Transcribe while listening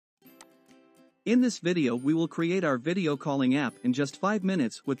In this video we will create our video calling app in just 5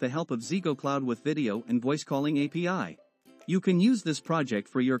 minutes with the help of ZEGOCLOUD with video and voice calling API. You can use this project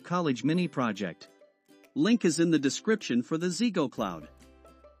for your college mini project. Link is in the description for the ZEGOCLOUD.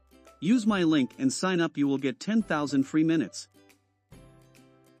 Use my link and sign up, you will get 10,000 free minutes.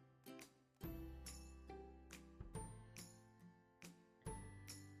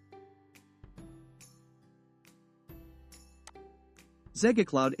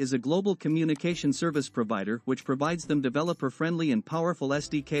 ZEGOCLOUD is a global communication service provider which provides them developer-friendly and powerful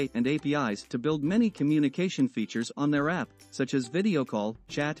SDK and APIs to build many communication features on their app, such as video call,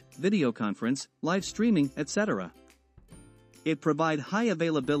 chat, video conference, live streaming, etc. It provides high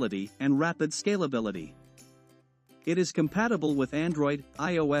availability and rapid scalability. It is compatible with Android,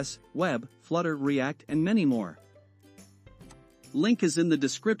 iOS, web, Flutter, React, and many more. Link is in the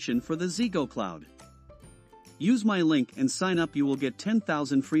description for the ZEGOCLOUD. Use my link and sign up, you will get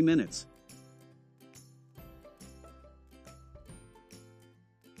 10,000 free minutes.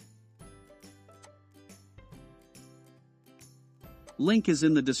 Link is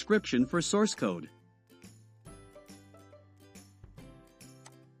in the description for source code.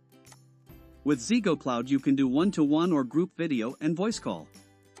 With ZEGOCLOUD you can do one-to-one or group video and voice call.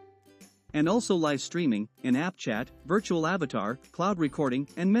 And also live streaming, in-app chat, virtual avatar, cloud recording,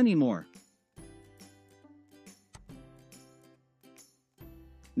 and many more.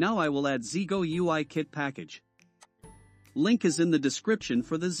 Now I will add ZEGO UI Kit package. Link is in the description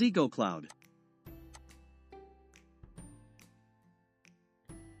for the ZEGOCLOUD.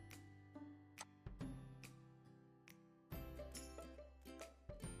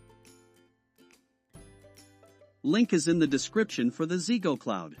 Link is in the description for the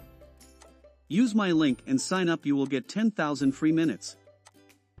ZEGOCLOUD. Use my link and sign up, you will get 10,000 free minutes.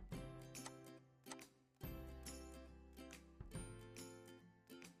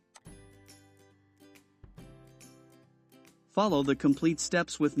 Follow the complete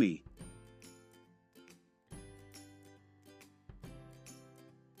steps with me.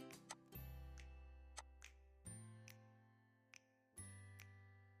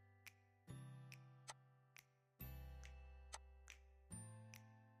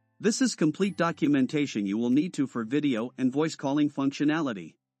 This is complete documentation you will need to for video and voice calling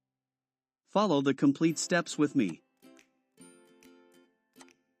functionality. Follow the complete steps with me.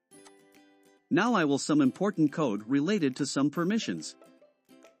 Now I will some important code related to some permissions.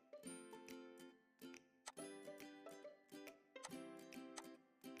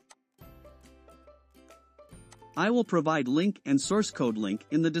 I will provide link and source code link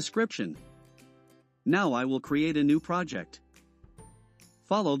in the description. Now I will create a new project.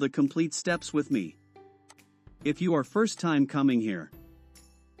 Follow the complete steps with me. If you are first time coming here,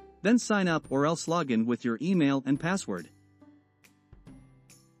 then sign up or else log in with your email and password.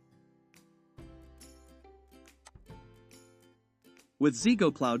 With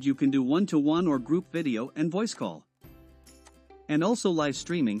ZEGOCLOUD you can do one-to-one or group video and voice call. And also live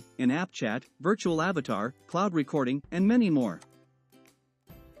streaming, in-app chat, virtual avatar, cloud recording, and many more.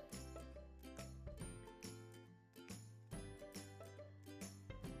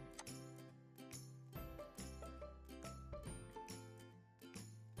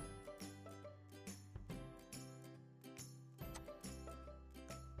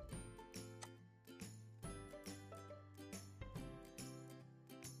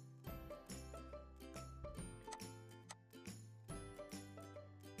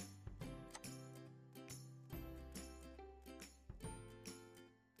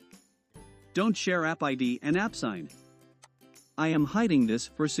 Don't share app ID and app sign. I am hiding this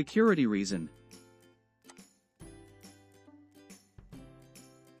for security reason.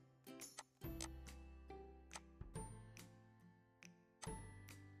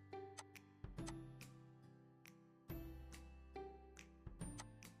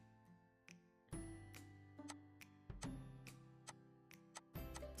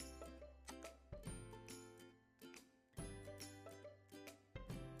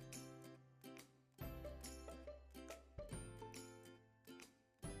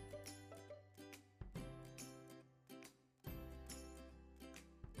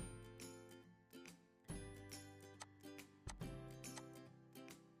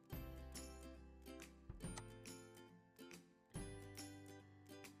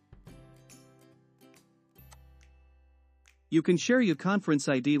 You can share your conference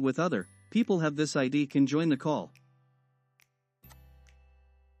ID with other people have this ID can join the call.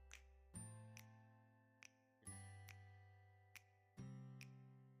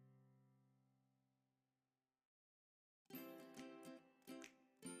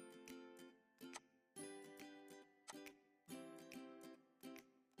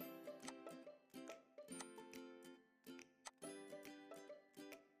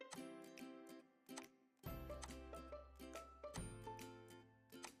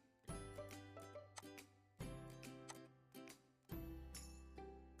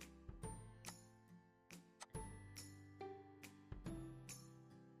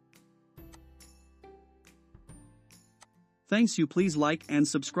 Thanks, you please like and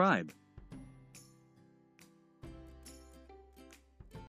subscribe.